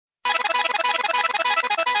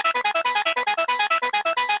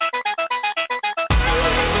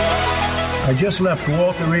I just left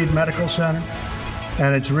Walter Reed Medical Center,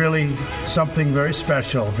 and it's really something very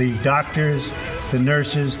special. The doctors, the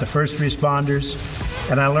nurses, the first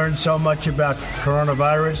responders, and I learned so much about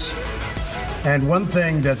coronavirus. And one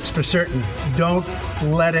thing that's for certain, don't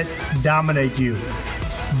let it dominate you.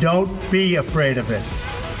 Don't be afraid of it.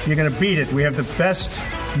 You're going to beat it. We have the best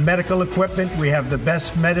medical equipment. We have the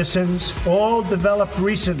best medicines, all developed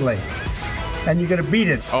recently. And you're going to beat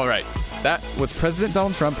it. All right. That was President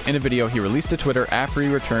Donald Trump in a video he released to Twitter after he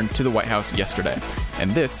returned to the White House yesterday.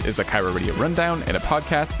 And this is the KIRO Radio Rundown, and a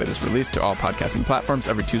podcast that is released to all podcasting platforms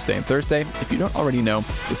every Tuesday and Thursday. If you don't already know,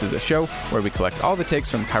 this is a show where we collect all the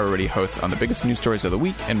takes from KIRO Radio hosts on the biggest news stories of the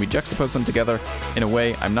week, and we juxtapose them together in a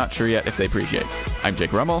way I'm not sure yet if they appreciate. I'm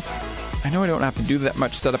Jake Rummel. I know I don't have to do that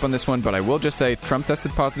much setup on this one, but I will just say Trump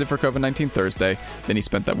tested positive for COVID-19 Thursday. Then he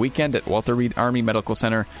spent that weekend at Walter Reed Army Medical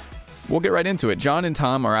Center. We'll get right into it. John and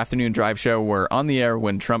Tom, our afternoon drive show, were on the air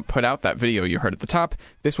when Trump put out that video you heard at the top.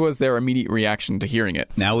 This was their immediate reaction to hearing it.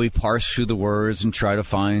 Now we parse through the words and try to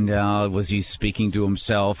find out, was he speaking to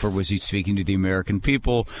himself or was he speaking to the American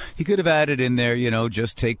people? He could have added in there,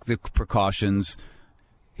 just take the precautions.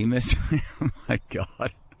 He missed. Oh, my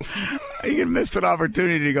God. He missed an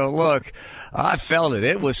opportunity to go, look, I felt it.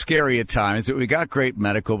 It was scary at times. We got great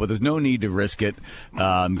medical, but there's no need to risk it.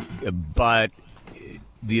 But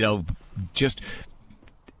just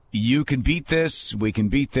you can beat this, we can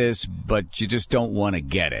beat this, but you just don't want to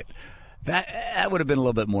get it. That would have been a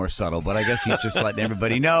little bit more subtle, but I guess he's just letting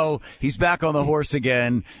everybody know he's back on the horse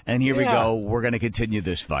again, and here we go. We're going to continue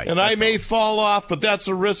this fight. And I may fall off, but that's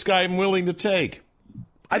a risk I'm willing to take.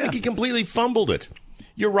 I think he completely fumbled it.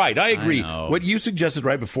 You're right. I agree. What you suggested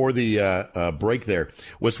right before the break there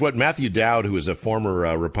was what Matthew Dowd, who is a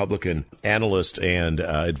former Republican analyst and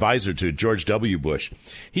advisor to George W. Bush,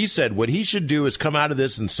 he said what he should do is come out of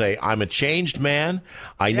this and say, I'm a changed man.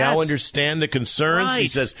 I now understand the concerns. Right. He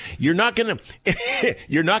says, you're not going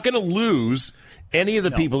to lose any of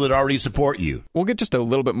the people that already support you. We'll get just a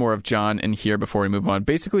little bit more of John in here before we move on.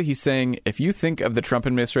 Basically, he's saying if you think of the Trump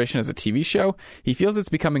administration as a TV show, he feels it's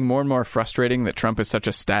becoming more and more frustrating that Trump is such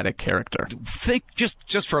a static character. Think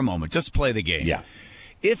just for a moment, just play the game. Yeah.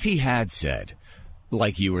 If he had said,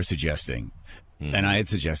 like you were suggesting, and I had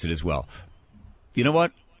suggested as well, you know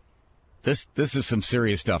what? This is some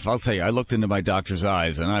serious stuff. I'll tell you, I looked into my doctor's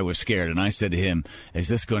eyes and I was scared, and I said to him, is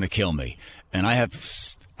this going to kill me? And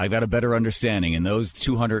I've got a better understanding. And those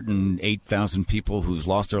 208,000 people who've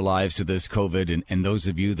lost their lives to this COVID, and those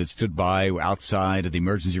of you that stood by outside of the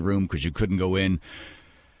emergency room because you couldn't go in,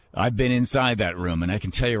 I've been inside that room, and I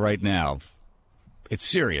can tell you right now, it's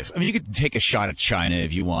serious. I mean, you could take a shot at China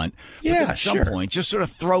if you want. Yeah, at some point, just sort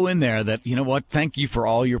of throw in there that, you know what, thank you for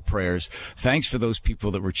all your prayers. Thanks for those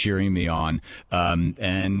people that were cheering me on.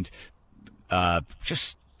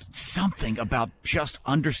 Just something about just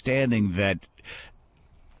understanding that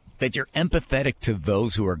you're empathetic to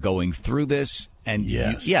those who are going through this. And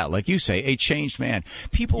like you say, a changed man.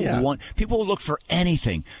 People will look for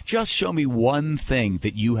anything. Just show me one thing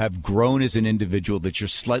that you have grown as an individual, that you're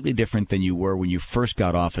slightly different than you were when you first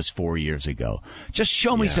got office 4 years ago. Just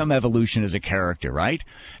show me some evolution as a character, right?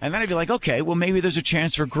 And then I'd be like, okay, well, maybe there's a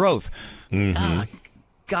chance for growth.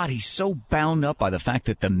 God, he's so bound up by the fact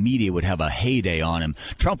that the media would have a heyday on him.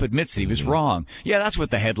 Trump admits that he was wrong. Yeah, that's what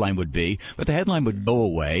the headline would be. But the headline would go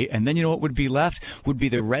away, and then you know what would be left? Would be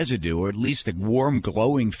the residue, or at least the warm,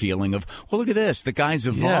 glowing feeling of, well, look at this, the guy's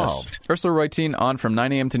evolved. Yes. Ursula Reutin, on from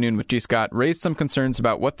 9 a.m. to noon with G. Scott, raised some concerns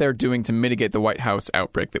about what they're doing to mitigate the White House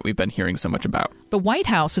outbreak that we've been hearing so much about. The White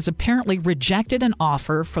House has apparently rejected an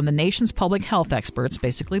offer from the nation's public health experts,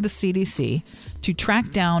 basically the CDC, to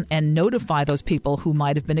track down and notify those people who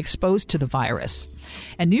might have been exposed to the virus.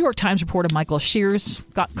 And New York Times reporter Michael Shears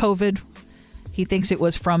got COVID. He thinks it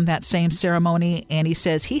was from that same ceremony, and he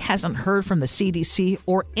says he hasn't heard from the CDC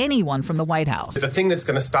or anyone from the White House. The thing that's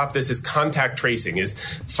going to stop this is contact tracing, is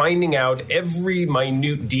finding out every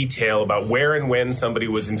minute detail about where and when somebody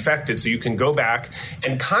was infected, so you can go back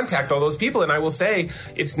and contact all those people. And I will say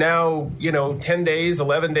it's now, 10 days,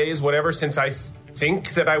 11 days, whatever, since I think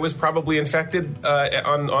that I was probably infected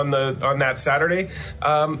on that Saturday.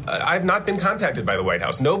 I've not been contacted by the White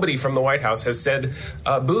House. Nobody from the White House has said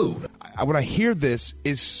boo. When I hear this,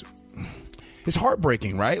 it's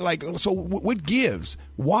heartbreaking, right? Like, so what gives?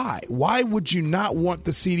 Why? Why would you not want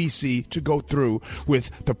the CDC to go through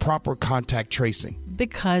with the proper contact tracing?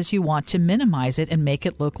 Because you want to minimize it and make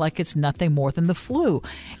it look like it's nothing more than the flu.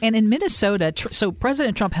 And in Minnesota, so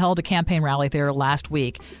President Trump held a campaign rally there last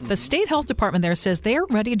week. The state health department there says they're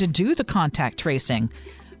ready to do the contact tracing,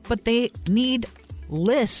 but they need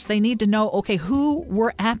lists. They need to know, okay, who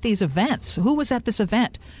were at these events? Who was at this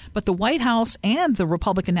event? But the White House and the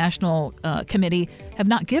Republican National Committee have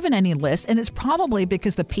not given any lists, and it's probably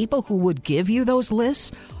because the people who would give you those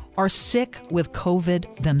lists are sick with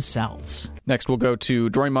COVID themselves. Next, we'll go to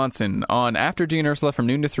Troy Monson. On After G and Ursula from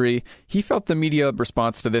noon to 3, he felt the media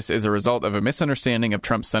response to this is a result of a misunderstanding of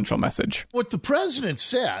Trump's central message. What the president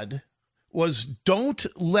said was, don't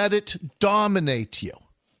let it dominate you.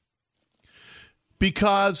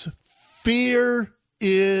 Because fear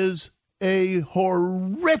is a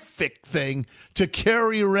horrific thing to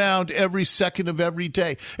carry around every second of every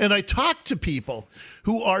day. And I talk to people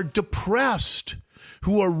who are depressed,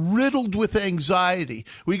 who are riddled with anxiety.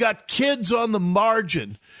 We got kids on the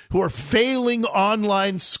margin who are failing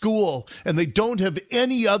online school, and they don't have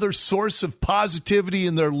any other source of positivity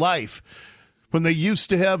in their life. When they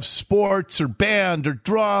used to have sports or band or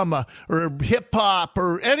drama or hip hop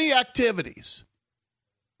or any activities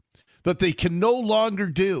that they can no longer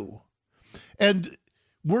do. And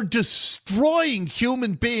we're destroying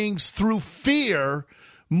human beings through fear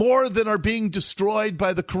more than are being destroyed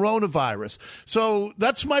by the coronavirus. So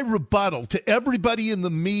that's my rebuttal to everybody in the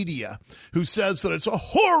media who says that it's a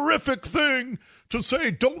horrific thing to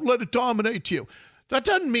say, don't let it dominate you. That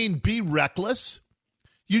doesn't mean be reckless.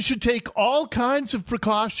 You should take all kinds of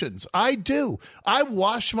precautions. I do. I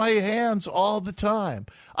wash my hands all the time.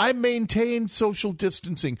 I maintain social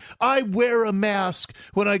distancing. I wear a mask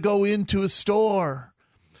when I go into a store.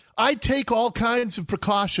 I take all kinds of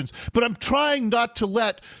precautions, but I'm trying not to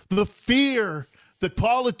let the fear that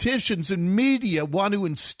politicians and media want to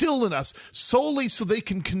instill in us solely so they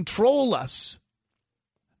can control us.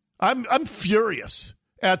 I'm furious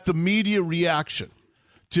at the media reaction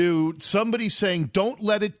to somebody saying, don't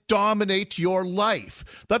let it dominate your life.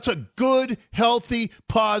 That's a good, healthy,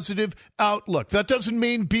 positive outlook. That doesn't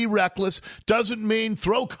mean be reckless, doesn't mean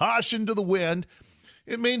throw caution to the wind.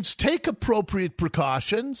 It means take appropriate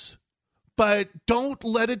precautions, but don't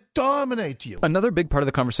let it dominate you. Another big part of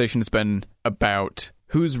the conversation has been about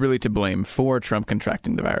who's really to blame for Trump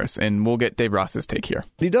contracting the virus, and we'll get Dave Ross's take here.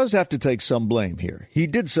 He does have to take some blame here. He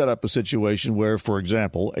did set up a situation where, for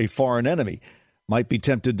example, a foreign enemy might be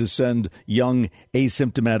tempted to send young,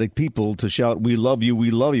 asymptomatic people to shout, we love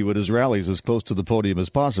you at his rallies as close to the podium as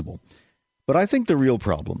possible. But I think the real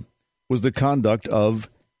problem was the conduct of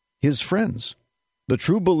his friends, the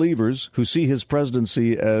true believers who see his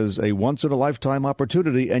presidency as a once-in-a-lifetime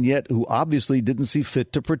opportunity and yet who obviously didn't see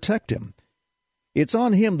fit to protect him. It's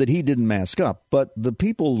on him that he didn't mask up, but the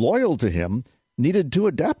people loyal to him needed to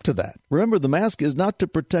adapt to that. Remember, the mask is not to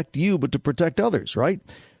protect you, but to protect others, right?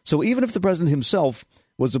 So even if the president himself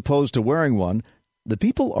was opposed to wearing one, the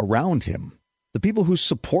people around him, the people who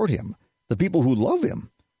support him, the people who love him,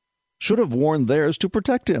 should have worn theirs to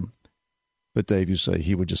protect him. But Dave, you say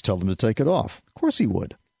he would just tell them to take it off. Of course he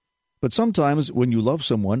would. But sometimes when you love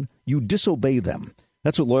someone, you disobey them.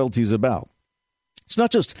 That's what loyalty is about. It's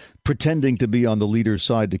not just pretending to be on the leader's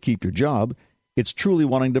side to keep your job. It's truly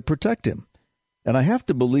wanting to protect him. And I have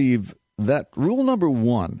to believe that rule number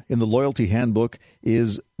 1 in the loyalty handbook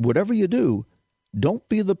is whatever you do, don't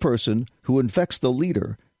be the person who infects the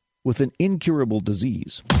leader with an incurable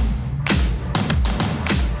disease.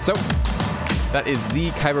 So, that is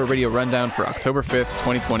the KIRO Radio Rundown for October 5th,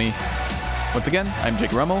 2020. Once again, I'm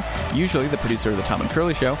Jake Rummel, usually the producer of The Tom and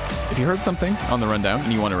Curly Show. If you heard something on the rundown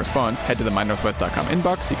and you want to respond, head to the MyNorthwest.com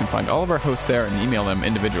inbox. You can find all of our hosts there and email them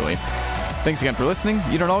individually. Thanks again for listening.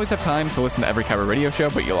 You don't always have time to listen to every KIRO radio show,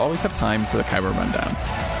 but you'll always have time for the KIRO Rundown.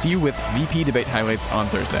 See you with VP Debate highlights on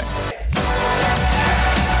Thursday.